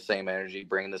bringing the same energy,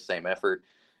 bringing the same effort.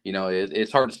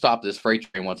 It's hard to stop this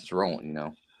freight train once it's rolling,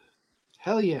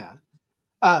 Hell yeah.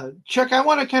 Chuck, I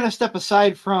want to kind of step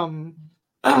aside from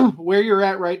where you're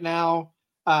at right now.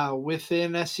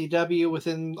 Within SCW,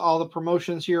 within all the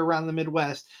promotions here around the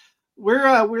Midwest.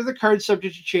 We're the Card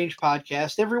Subject to Change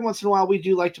podcast. Every once in a while, we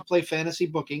do like to play fantasy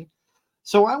booking.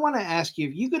 So I want to ask you,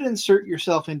 if you could insert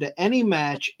yourself into any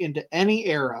match, into any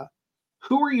era,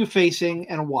 who are you facing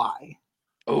and why?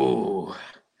 Oh,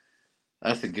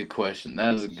 that's a good question.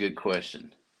 That is a good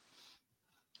question.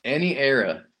 Any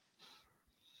era.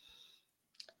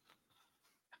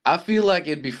 I feel like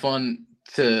it'd be fun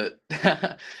to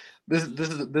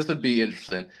This would be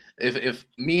interesting if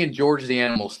me and George the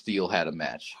Animal Steel had a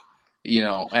match,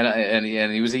 and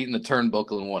he was eating the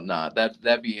turnbuckle and whatnot.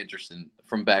 That'd be interesting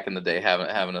from back in the day,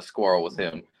 having a squirrel with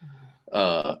him.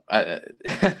 That'd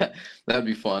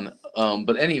be fun.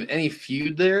 But any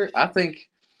feud there, I think.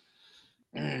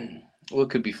 What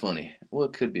could be funny?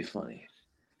 What could be funny?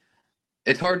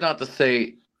 It's hard not to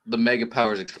say the Mega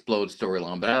Powers Explode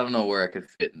storyline, but I don't know where I could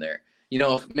fit in there.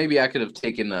 Maybe I could have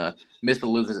taken Miss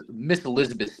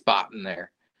Elizabeth's spot in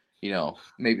there.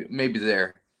 Maybe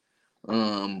there.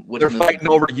 They're fighting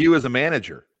over you as a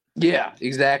manager. Yeah,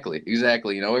 exactly.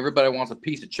 Everybody wants a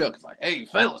piece of Chuck. It's like, hey,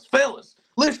 fellas,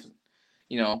 listen.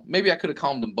 Maybe I could have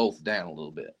calmed them both down a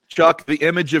little bit. Chuck, the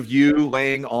image of you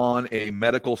laying on a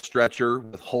medical stretcher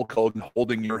with Hulk Hogan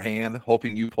holding your hand,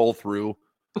 hoping you pull through.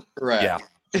 Right. Yeah.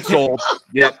 Sold.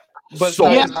 Yep. But so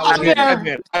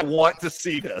I want to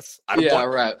see this.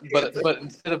 Right. But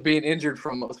instead of being injured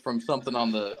from something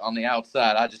on the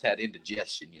outside, I just had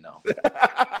indigestion.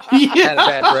 I had a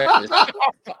bad breakfast.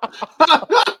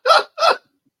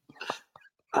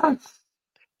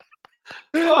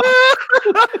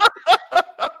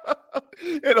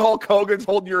 And Hulk Hogan's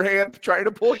holding your hand, trying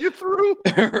to pull you through.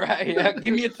 Right? Yeah.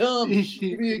 Give me a Tums.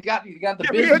 You got the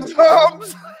Give business. me a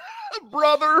Tums,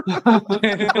 brother.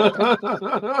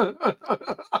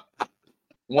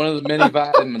 One of the many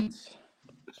vitamins.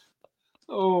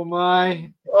 Oh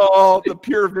my! Oh, the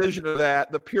pure vision of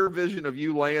that. The pure vision of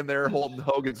you laying there holding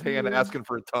Hogan's hand, asking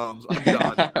for a Tums. I'm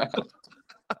done.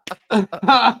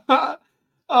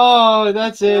 Oh,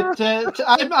 that's it.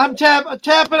 I'm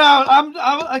tapping out.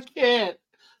 I can't.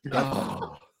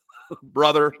 Oh,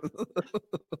 brother.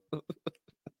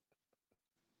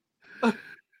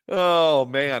 Oh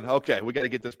man. Okay, we got to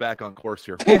get this back on course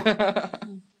here.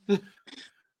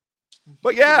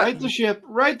 But yeah, right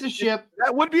the ship.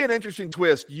 That would be an interesting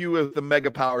twist. You with the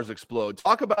Mega Powers Explode.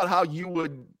 Talk about how you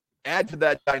would add to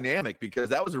that dynamic, because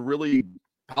that was a really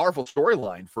powerful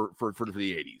storyline for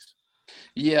the 80s.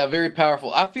 Yeah, very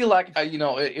powerful. I feel like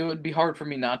it would be hard for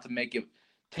me not to make it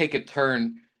take a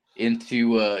turn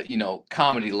into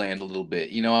comedy land a little bit.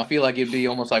 I feel like it'd be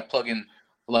almost like plugging,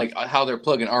 like how they're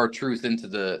plugging R-Truth into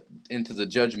the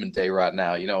Judgment Day right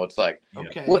now. It's like,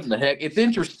 okay, what in the heck? It's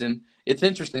interesting.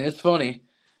 It's funny,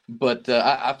 but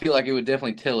I feel like it would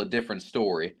definitely tell a different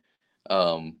story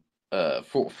for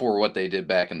what they did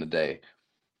back in the day.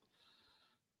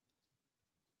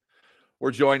 We're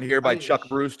joined here by Chuck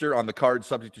Brewster on the Card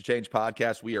Subject to Change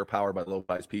podcast. We are powered by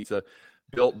Lopez Pizza,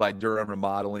 built by Durham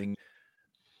Remodeling,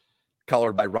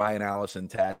 colored by Ryan Allison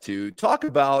Tattoo. Talk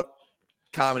about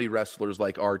comedy wrestlers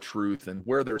like R-Truth and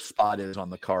where their spot is on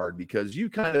the card, because you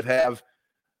kind of have,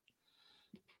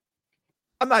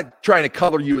 I'm not trying to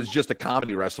color you as just a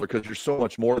comedy wrestler because you're so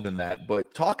much more than that,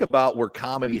 but talk about where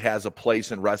comedy has a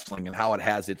place in wrestling and how it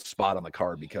has its spot on the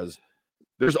card, because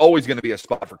there's always going to be a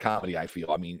spot for comedy, I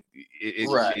feel. I mean,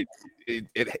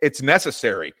 it's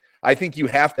necessary. I think you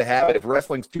have to have it. If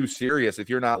wrestling's too serious, if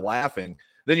you're not laughing,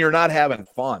 then you're not having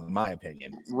fun, in my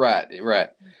opinion. Right.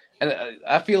 And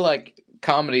I feel like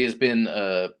comedy has been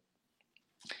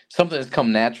something that's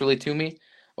come naturally to me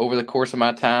over the course of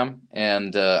my time,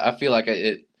 and I feel like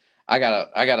I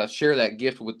gotta share that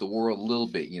gift with the world a little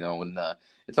bit, and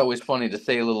it's always funny to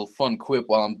say a little fun quip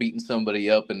while I'm beating somebody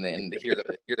up, and then hear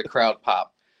the crowd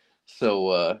pop.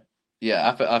 So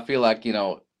I feel like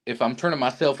if I'm turning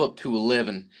myself up to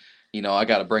 11, I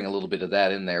got to bring a little bit of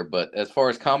that in there. But as far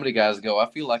as comedy guys go, I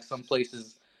feel like some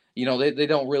places, they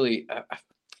don't really.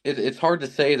 It's hard to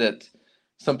say that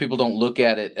some people don't look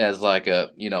at it as like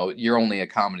you're only a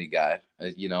comedy guy.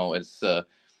 It's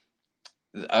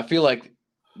I feel like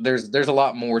there's a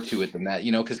lot more to it than that,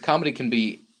 because comedy can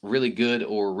be really good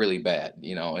or really bad,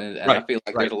 and I feel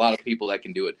like there's a lot of people that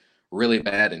can do it really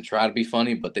bad and try to be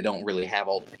funny, but they don't really have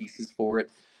all the pieces for it.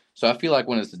 So I feel like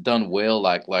when it's done well,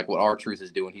 like what R-Truth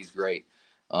is doing, he's great.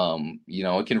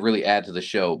 It can really add to the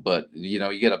show. But you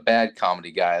get a bad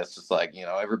comedy guy, it's just like,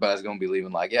 everybody's gonna be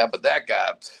leaving like, yeah, but that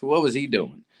guy, what was he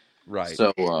doing? Right.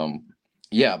 So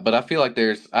but I feel like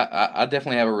I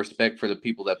definitely have a respect for the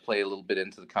people that play a little bit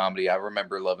into the comedy. I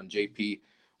remember loving JP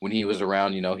when he was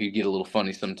around. He'd get a little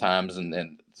funny sometimes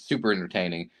and super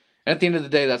entertaining. And at the end of the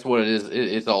day, that's what it is.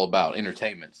 It's all about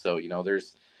entertainment. So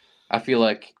I feel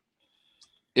like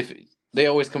if they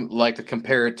always like to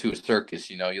compare it to a circus.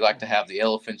 You like to have the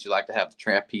elephants, you like to have the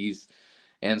trapeze.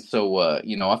 And so, I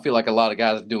feel like a lot of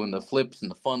guys doing the flips and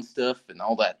the fun stuff and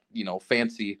all that,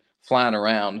 fancy flying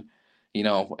around,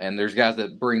 and there's guys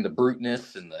that bring the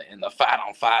bruteness and the fight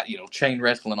on fight, chain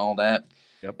wrestling, all that.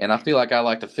 Yep. And I feel like I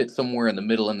like to fit somewhere in the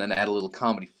middle and then add a little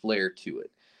comedy flair to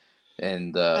it.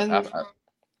 And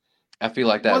I feel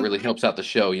like that really helps out the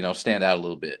show, stand out a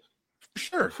little bit.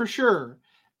 For sure.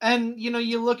 And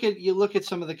you look at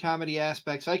some of the comedy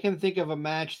aspects. I can think of a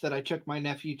match that I took my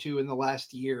nephew to in the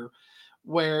last year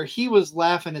where he was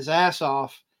laughing his ass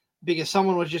off because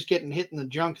someone was just getting hit in the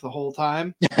junk the whole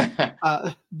time.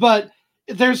 But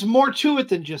there's more to it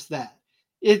than just that.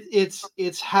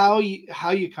 It's how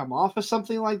you come off of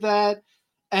something like that,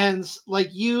 and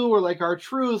like you or like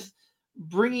R-Truth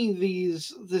bringing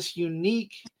this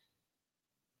unique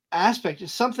aspect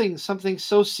is something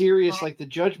so serious like the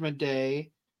Judgment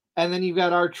Day, and then you've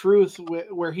got R-Truth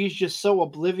where he's just so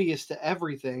oblivious to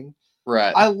everything.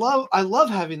 Right. I love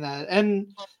having that.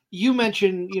 And you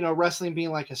mentioned, wrestling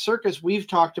being like a circus. We've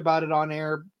talked about it on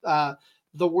air.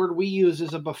 The word we use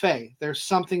is a buffet. There's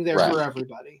something there for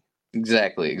everybody.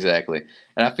 Exactly.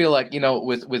 And I feel like,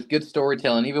 with good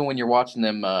storytelling, even when you're watching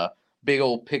them big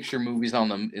old picture movies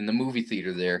in the movie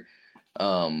theater there,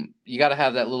 you got to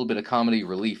have that little bit of comedy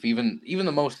relief. Even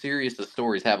the most serious of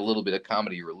stories have a little bit of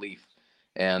comedy relief.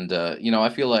 And, I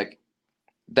feel like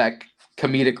that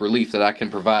comedic relief that I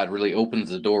can provide really opens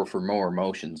the door for more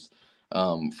emotions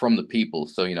from the people.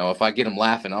 So, if I get them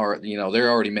laughing,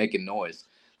 they're already making noise.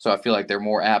 So I feel like they're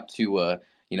more apt to,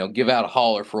 give out a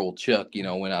holler for old Chuck,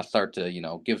 when I start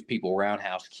to, give people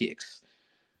roundhouse kicks.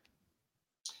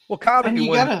 Well, comedy,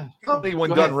 when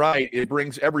done right, it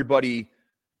brings everybody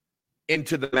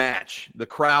into the match, the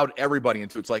crowd, everybody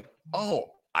into it. It's like,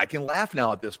 oh, I can laugh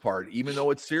now at this part, even though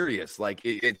it's serious. Like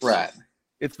it's right.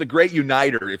 It's the great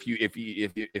uniter. If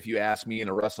you ask me in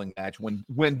a wrestling match,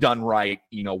 when done right,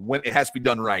 when it has to be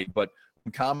done right, but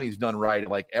when comedy's done right,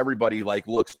 like everybody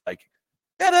looks like,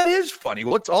 yeah, that is funny.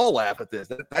 Let's all laugh at this.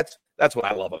 That's what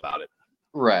I love about it.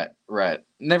 Right.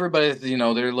 And everybody's,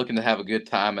 they're looking to have a good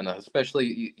time, and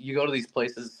especially you go to these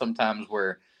places sometimes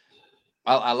where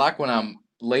I like when I'm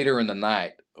later in the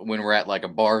night when we're at like a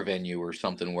bar venue or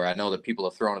something where I know that people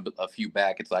have thrown a few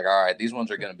back. It's like, all right, these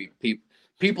ones are going to be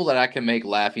people that I can make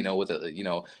laugh, with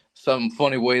some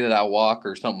funny way that I walk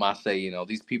or something I say,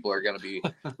 these people are going to be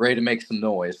ready to make some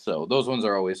noise. So those ones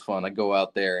are always fun. I go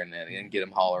out there and get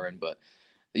them hollering. But,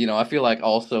 I feel like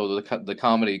also the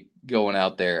comedy going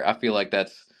out there, I feel like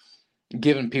that's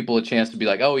giving people a chance to be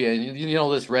like, oh yeah,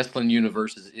 this wrestling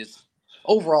universe is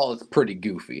overall, it's pretty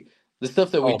goofy. The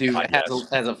stuff that we do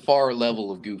has a far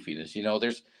level of goofiness.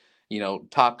 There's,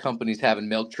 top companies having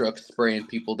milk trucks spraying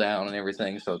people down and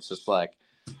everything. So it's just like,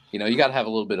 you got to have a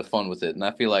little bit of fun with it. And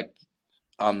I feel like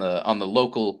on the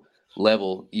local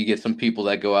level, you get some people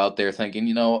that go out there thinking,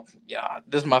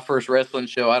 this is my first wrestling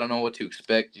show. I don't know what to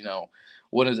expect.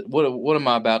 What am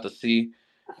I about to see?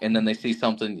 and then they see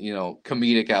something,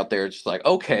 comedic out there. It's just like,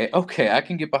 okay, I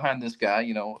can get behind this guy.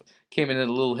 Came in at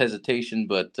a little hesitation,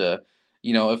 but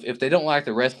if they don't like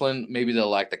the wrestling, maybe they'll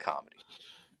like the comedy.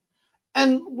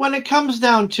 And when it comes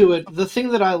down to it, the thing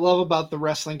that I love about the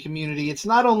wrestling community, it's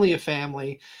not only a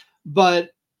family,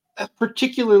 but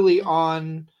particularly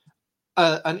on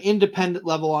an independent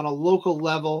level, on a local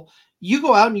level, you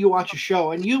go out and you watch a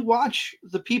show and you watch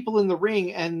the people in the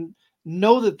ring and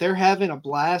know that they're having a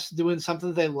blast doing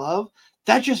something they love.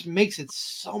 That just makes it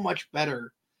so much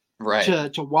better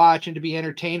to watch and to be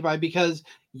entertained by, because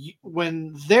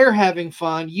when they're having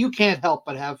fun, you can't help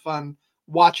but have fun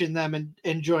watching them and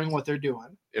enjoying what they're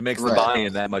doing. It makes the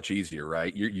buy-in that much easier,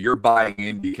 right? You're buying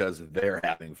in because they're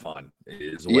having fun.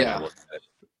 Is the way I look at it.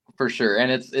 For sure.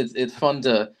 And it's fun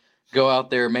to go out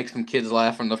there, make some kids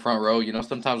laugh from the front row.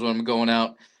 Sometimes when I'm going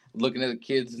out looking at the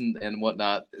kids and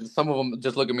whatnot, some of them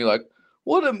just look at me like,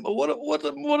 what am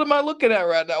I looking at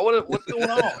right now? What's going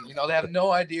on? They have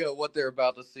no idea what they're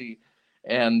about to see.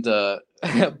 And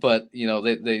but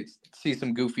they see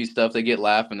some goofy stuff, they get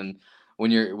laughing. And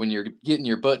when you're getting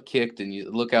your butt kicked and you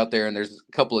look out there and there's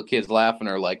a couple of kids laughing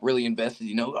or like really invested,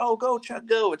 oh, go Chuck,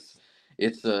 go.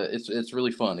 It's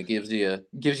really fun. It gives you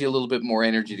a little bit more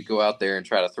energy to go out there and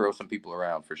try to throw some people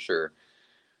around for sure.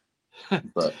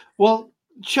 But well,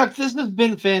 Chuck, this has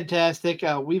been fantastic.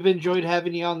 We've enjoyed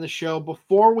having you on the show.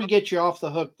 Before we get you off the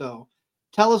hook, though,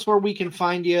 tell us where we can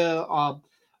find you,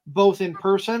 both in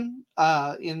person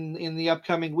in the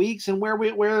upcoming weeks, and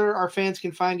where our fans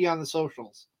can find you on the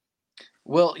socials.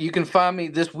 Well, you can find me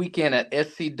this weekend at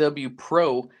SCW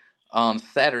Pro on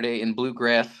Saturday in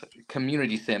Bluegrass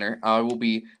Community Center. I will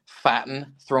be fighting,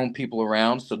 throwing people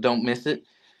around, so don't miss it.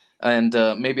 And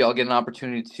maybe I'll get an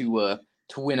opportunity to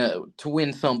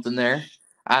win something there.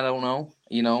 I don't know,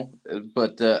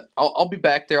 but I'll be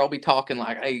back there. I'll be talking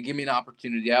like, hey, give me an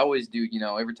opportunity. I always do,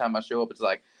 every time I show up, it's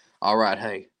like, all right,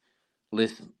 hey,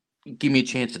 listen, give me a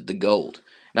chance at the gold.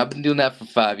 And I've been doing that for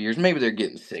 5 years. Maybe they're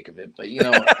getting sick of it, but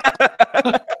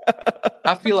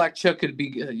I feel like Chuck could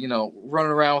be,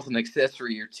 running around with an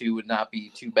accessory or two would not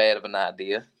be too bad of an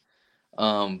idea.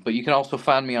 But you can also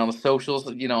find me on the socials.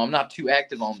 I'm not too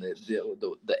active on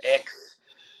the X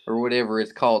or whatever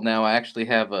it's called now. I actually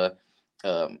have a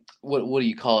what do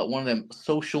you call it? One of them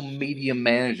social media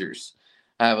managers.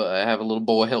 I have a little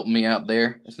boy helping me out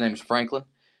there. His name is Franklin.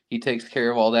 He takes care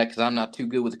of all that because I'm not too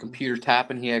good with the computer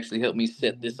typing. He actually helped me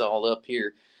set this all up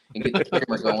here and get the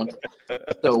camera going.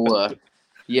 So,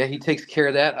 he takes care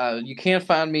of that. You can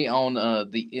find me on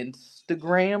the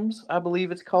Instagrams, I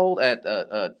believe it's called, at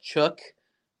Chuck,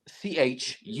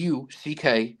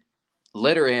 CHUCK,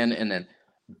 letter N, and then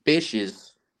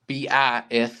Bishes,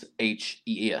 BISHES.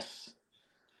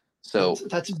 So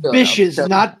that's bishes,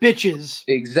 not bitches.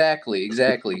 Exactly.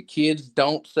 Kids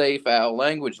don't say foul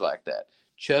language like that.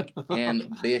 Chuck and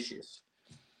Bishes.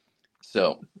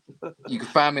 So you can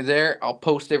find me there. I'll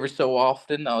post every so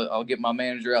often. I'll get my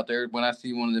manager out there when I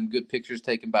see one of them good pictures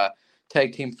taken by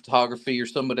Tag Team Photography or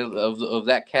somebody of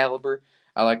that caliber.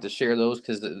 I like to share those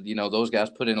because those guys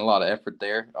put in a lot of effort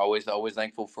there. Always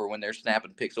thankful for when they're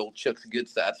snapping pics. Old Chuck's a good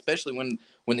side, especially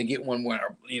when they get one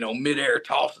where midair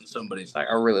tossing somebody. It's like,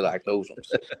 I really like those ones.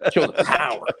 Show the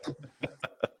power.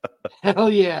 Hell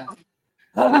yeah!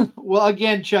 Well,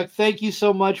 again, Chuck, thank you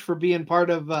so much for being part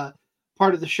of the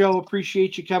show.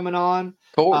 Appreciate you coming on.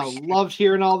 Of course. Loved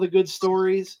hearing all the good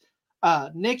stories.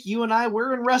 Nick, you and I,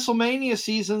 we're in WrestleMania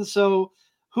season, so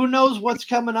who knows what's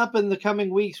coming up in the coming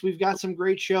weeks. We've got some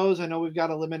great shows. I know we've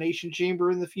got Elimination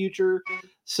Chamber in the future,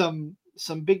 some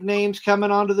big names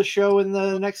coming onto the show in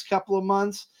the next couple of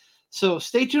months. So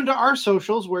stay tuned to our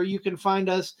socials, where you can find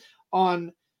us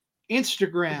on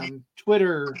Instagram,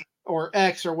 Twitter, or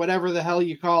X, or whatever the hell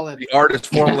you call it. The artist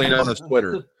formerly known as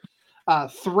Twitter.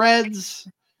 Threads,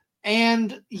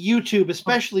 and YouTube,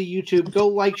 especially YouTube. Go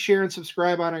like, share, and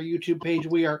subscribe on our YouTube page.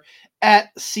 We are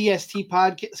at CSTC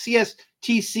Podcast.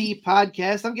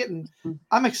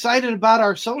 I'm excited about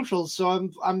our socials, so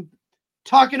I'm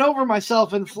talking over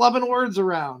myself and flubbing words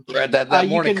around. Right, that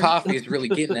morning coffee is really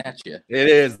getting at you. It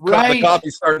is. Right? The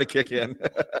coffee's starting to kick in.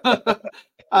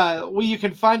 You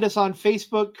can find us on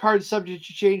Facebook, Card Subject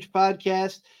to Change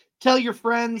Podcast. Tell your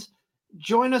friends.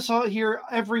 Join us out here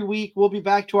every week. We'll be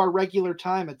back to our regular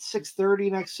time at 6:30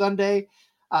 next Sunday.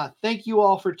 Thank you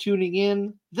all for tuning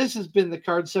in. This has been the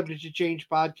Card Subject to Change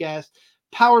Podcast,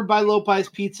 powered by Lopez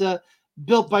Pizza,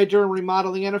 built by Durham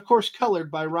Remodeling, and of course colored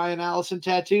by Ryan Allison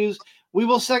Tattoos. We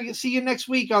will see you next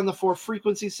week on the For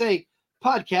Frequency's Sake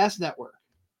Podcast Network.